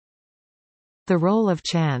The role of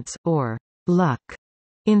chance, or luck,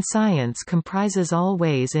 in science comprises all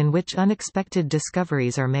ways in which unexpected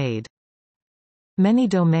discoveries are made. Many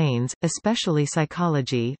domains, especially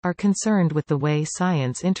psychology, are concerned with the way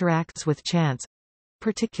science interacts with chance,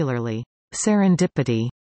 particularly serendipity,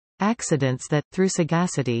 accidents that, through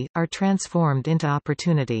sagacity, are transformed into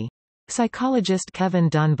opportunity. Psychologist Kevin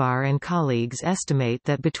Dunbar and colleagues estimate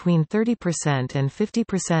that between 30% and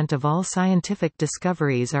 50% of all scientific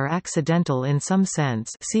discoveries are accidental in some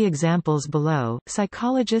sense. See examples below.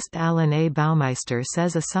 Psychologist Alan A. Baumeister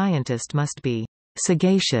says a scientist must be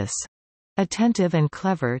sagacious, attentive and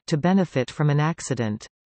clever to benefit from an accident.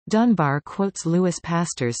 Dunbar quotes Louis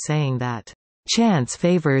Pasteur saying that, "Chance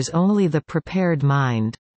favors only the prepared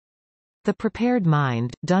mind." The prepared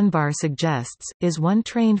mind, Dunbar suggests, is one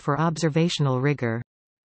trained for observational rigor.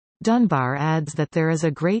 Dunbar adds that there is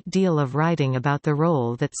a great deal of writing about the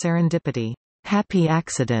role that serendipity, happy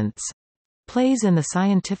accidents, plays in the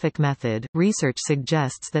scientific method. Research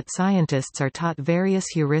suggests that scientists are taught various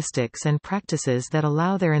heuristics and practices that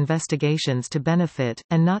allow their investigations to benefit,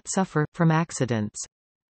 and not suffer, from accidents.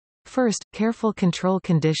 First, careful control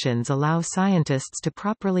conditions allow scientists to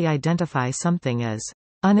properly identify something as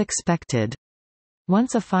unexpected.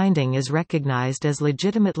 Once a finding is recognized as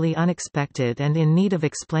legitimately unexpected and in need of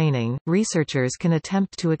explaining, researchers can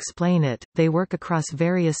attempt to explain it. They work across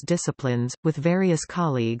various disciplines, with various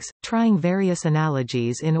colleagues, trying various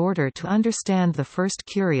analogies in order to understand the first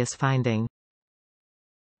curious finding.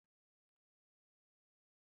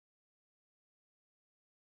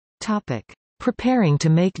 Topic: Preparing to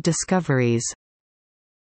make discoveries.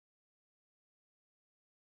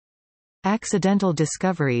 Accidental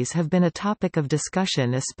discoveries have been a topic of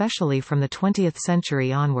discussion especially from the 20th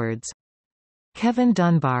century onwards. Kevin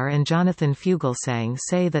Dunbar and Jonathan Fugelsang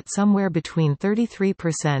say that somewhere between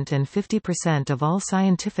 33% and 50% of all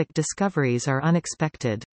scientific discoveries are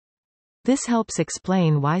unexpected. This helps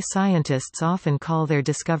explain why scientists often call their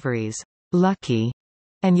discoveries lucky,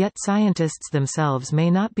 and yet scientists themselves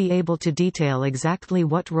may not be able to detail exactly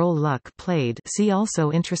what role luck played. See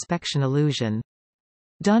also introspection illusion.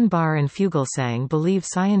 Dunbar and Fugelsang believe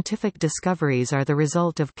scientific discoveries are the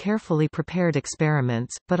result of carefully prepared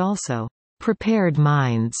experiments, but also prepared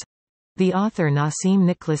minds. The author Nassim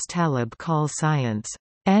Nicholas Taleb calls science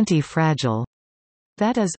anti-fragile.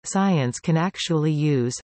 That is, science can actually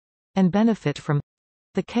use and benefit from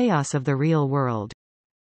the chaos of the real world.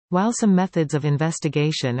 While some methods of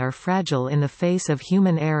investigation are fragile in the face of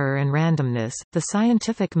human error and randomness, the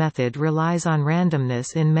scientific method relies on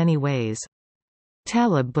randomness in many ways.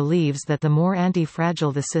 Taleb believes that the more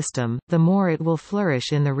anti-fragile the system, the more it will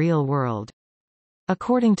flourish in the real world.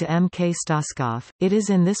 According to M. K. Stoskopf, it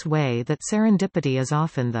is in this way that serendipity is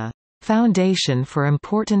often the foundation for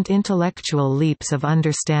important intellectual leaps of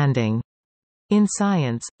understanding. In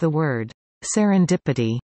science, the word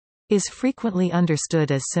serendipity is frequently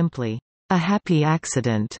understood as simply a happy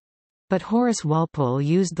accident. But Horace Walpole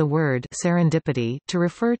used the word serendipity to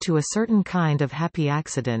refer to a certain kind of happy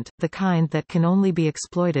accident, the kind that can only be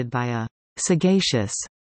exploited by a sagacious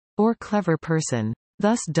or clever person.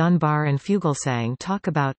 Thus Dunbar and Fugelsang talk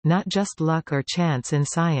about, not just luck or chance in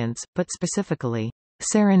science, but specifically,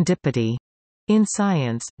 serendipity. In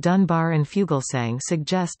science, Dunbar and Fugelsang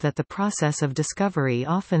suggest that the process of discovery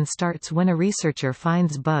often starts when a researcher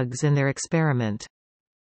finds bugs in their experiment.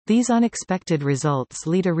 These unexpected results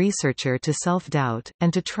lead a researcher to self-doubt,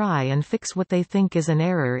 and to try and fix what they think is an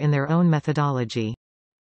error in their own methodology.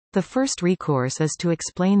 The first recourse is to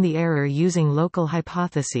explain the error using local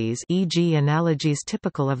hypotheses, e.g. analogies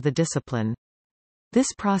typical of the discipline.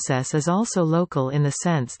 This process is also local in the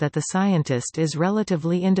sense that the scientist is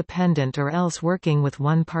relatively independent or else working with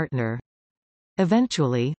one partner.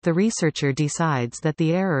 Eventually, the researcher decides that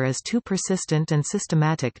the error is too persistent and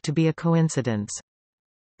systematic to be a coincidence.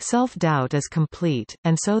 Self-doubt is complete,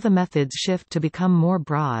 and so the methods shift to become more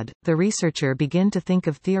broad. The researcher begin to think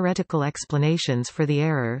of theoretical explanations for the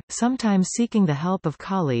error, sometimes seeking the help of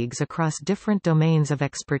colleagues across different domains of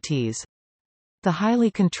expertise. The highly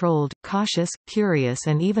controlled, cautious, curious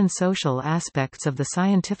and even social aspects of the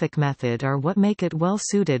scientific method are what make it well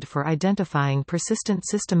suited for identifying persistent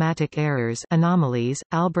systematic errors, anomalies.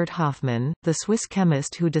 Albert Hofmann, the Swiss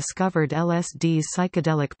chemist who discovered LSD's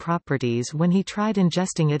psychedelic properties when he tried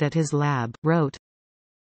ingesting it at his lab, wrote,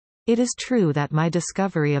 "It is true that my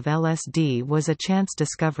discovery of LSD was a chance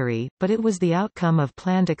discovery, but it was the outcome of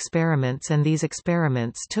planned experiments, and these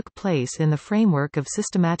experiments took place in the framework of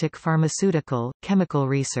systematic pharmaceutical, chemical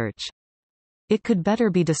research. It could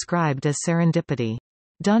better be described as serendipity."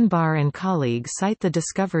 Dunbar and colleagues cite the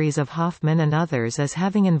discoveries of Hofmann and others as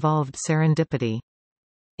having involved serendipity.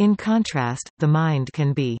 In contrast, the mind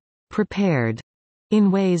can be prepared in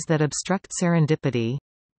ways that obstruct serendipity,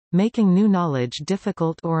 making new knowledge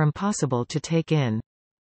difficult or impossible to take in.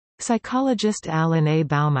 Psychologist Alan A.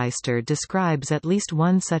 Baumeister describes at least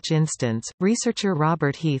one such instance. Researcher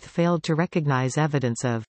Robert Heath failed to recognize evidence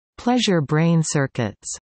of pleasure brain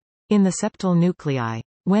circuits in the septal nuclei.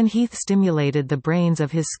 When Heath stimulated the brains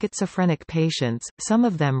of his schizophrenic patients, some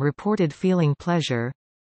of them reported feeling pleasure,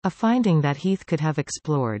 a finding that Heath could have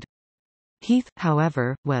explored. Heath,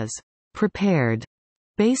 however, was prepared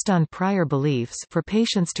based on prior beliefs for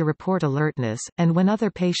patients to report alertness, and when other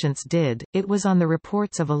patients did, it was on the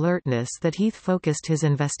reports of alertness that Heath focused his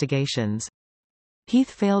investigations. Heath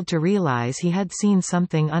failed to realize he had seen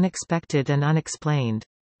something unexpected and unexplained.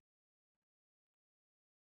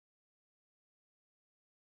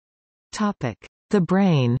 The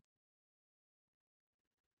brain.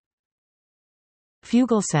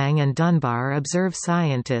 Fugelsang and Dunbar observe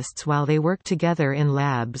scientists while they work together in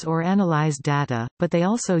labs or analyze data, but they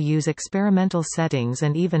also use experimental settings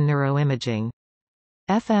and even neuroimaging.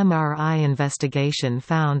 fMRI investigation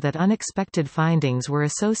found that unexpected findings were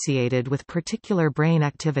associated with particular brain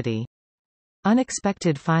activity.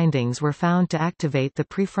 Unexpected findings were found to activate the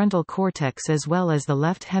prefrontal cortex as well as the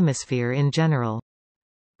left hemisphere in general.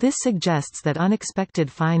 This suggests that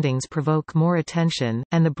unexpected findings provoke more attention,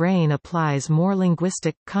 and the brain applies more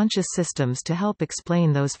linguistic, conscious systems to help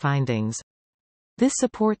explain those findings. This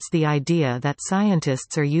supports the idea that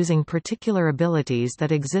scientists are using particular abilities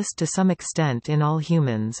that exist to some extent in all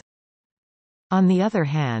humans. On the other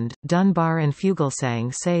hand, Dunbar and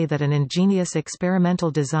Fugelsang say that an ingenious experimental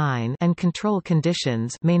design and control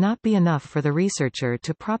conditions may not be enough for the researcher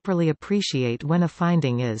to properly appreciate when a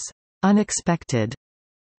finding is unexpected.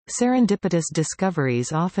 Serendipitous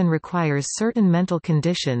discoveries often requires certain mental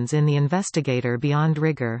conditions in the investigator beyond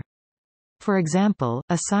rigor. For example,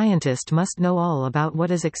 a scientist must know all about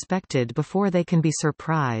what is expected before they can be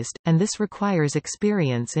surprised, and this requires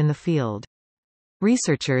experience in the field.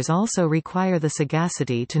 Researchers also require the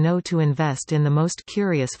sagacity to know to invest in the most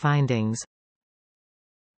curious findings.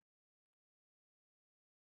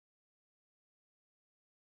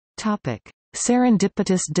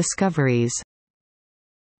 Serendipitous discoveries.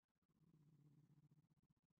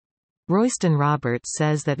 Royston Roberts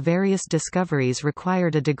says that various discoveries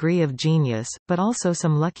required a degree of genius, but also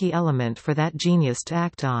some lucky element for that genius to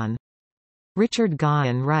act on. Richard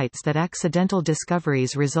Gaughan writes that accidental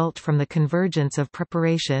discoveries result from the convergence of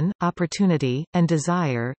preparation, opportunity, and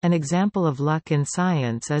desire. An example of luck in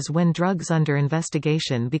science is when drugs under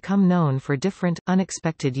investigation become known for different,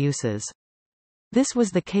 unexpected uses. This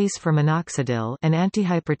was the case for minoxidil, an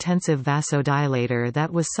antihypertensive vasodilator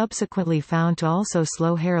that was subsequently found to also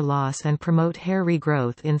slow hair loss and promote hair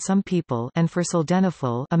regrowth in some people, and for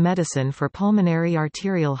sildenafil, a medicine for pulmonary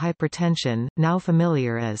arterial hypertension, now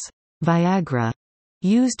familiar as Viagra,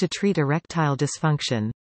 used to treat erectile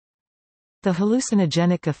dysfunction. The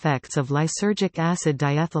hallucinogenic effects of lysergic acid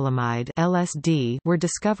diethylamide (LSD) were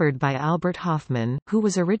discovered by Albert Hofmann, who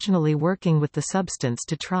was originally working with the substance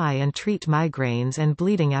to try and treat migraines and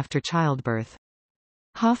bleeding after childbirth.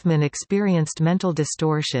 Hofmann experienced mental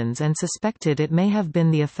distortions and suspected it may have been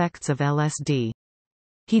the effects of LSD.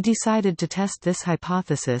 He decided to test this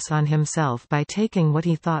hypothesis on himself by taking what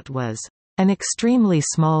he thought was an extremely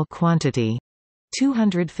small quantity,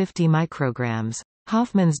 250 micrograms.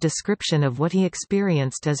 Hoffmann's description of what he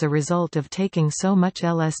experienced as a result of taking so much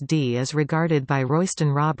LSD is regarded by Royston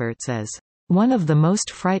Roberts as one of the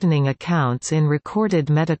most frightening accounts in recorded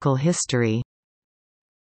medical history.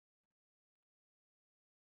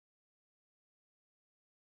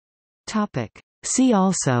 See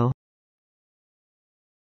also: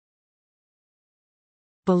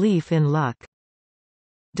 belief in luck,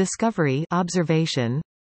 discovery observation,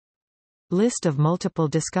 list of multiple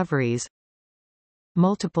discoveries,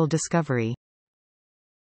 multiple discovery.